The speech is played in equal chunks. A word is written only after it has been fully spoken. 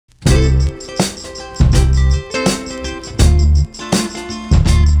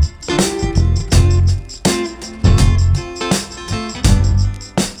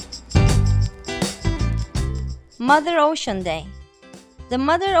Mother Ocean Day. The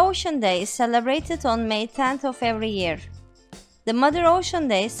Mother Ocean Day is celebrated on May 10th of every year. The Mother Ocean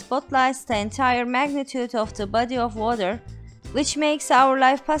Day spotlights the entire magnitude of the body of water which makes our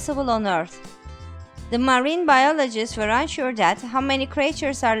life possible on Earth. The marine biologists were unsure that how many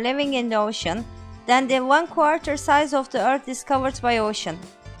creatures are living in the ocean than the 1/4 size of the Earth discovered by ocean.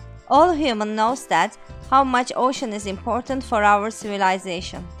 All human knows that how much ocean is important for our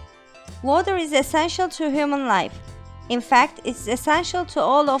civilization. Water is essential to human life. In fact, it's essential to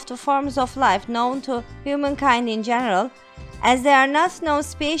all of the forms of life known to humankind in general, as there are not known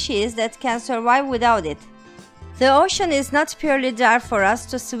species that can survive without it. The ocean is not purely there for us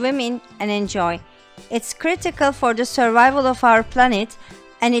to swim in and enjoy. It's critical for the survival of our planet,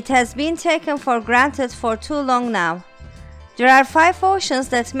 and it has been taken for granted for too long now. There are 5 oceans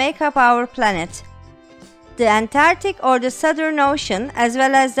that make up our planet: the Antarctic or the Southern Ocean, as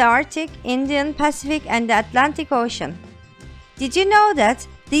well as the Arctic, Indian, Pacific, and the Atlantic Ocean. Did you know that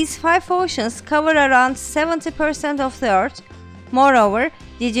these 5 oceans cover around 70% of the Earth? Moreover,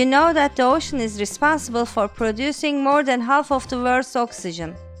 did you know that the ocean is responsible for producing more than half of the world's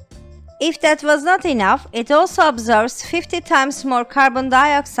oxygen? If that was not enough, it also absorbs 50 times more carbon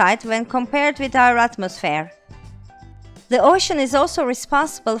dioxide when compared with our atmosphere. The ocean is also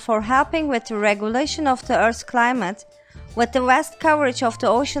responsible for helping with the regulation of the Earth's climate, with the vast coverage of the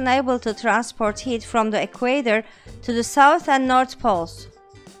ocean able to transport heat from the equator to the south and north poles.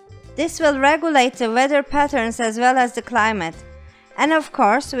 This will regulate the weather patterns as well as the climate. And of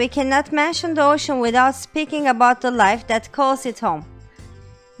course, we cannot mention the ocean without speaking about the life that calls it home.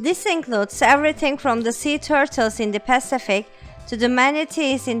 This includes everything from the sea turtles in the Pacific to the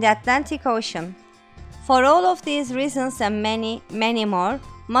manatees in the Atlantic Ocean. For all of these reasons and many, many more,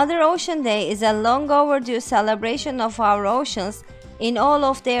 Mother Ocean Day is a long overdue celebration of our oceans in all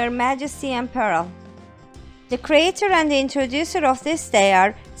of their majesty and peril. The creator and the introducer of this day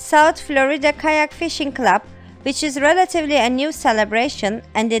are South Florida Kayak Fishing Club, which is relatively a new celebration,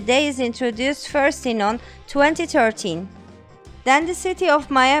 and the day is introduced first on 2013. Then the city of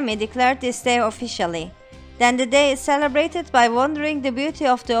Miami declared this day officially. Then the day is celebrated by wondering the beauty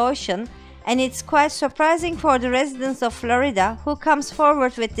of the ocean, and it's quite surprising for the residents of Florida who comes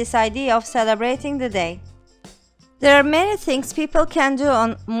forward with this idea of celebrating the day. There are many things people can do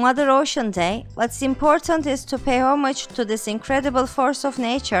on Mother Ocean Day. What's important is to pay homage to this incredible force of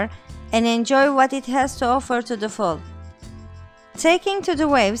nature and enjoy what it has to offer to the full. Taking to the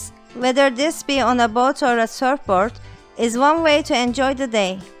waves, whether this be on a boat or a surfboard, is one way to enjoy the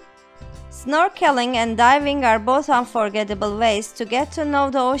day. Snorkeling and diving are both unforgettable ways to get to know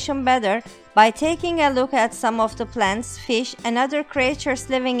the ocean better by taking a look at some of the plants, fish, and other creatures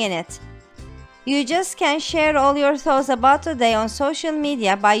living in it. You just can share all your thoughts about the day on social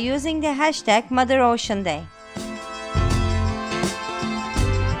media by using the hashtag Mother Ocean Day.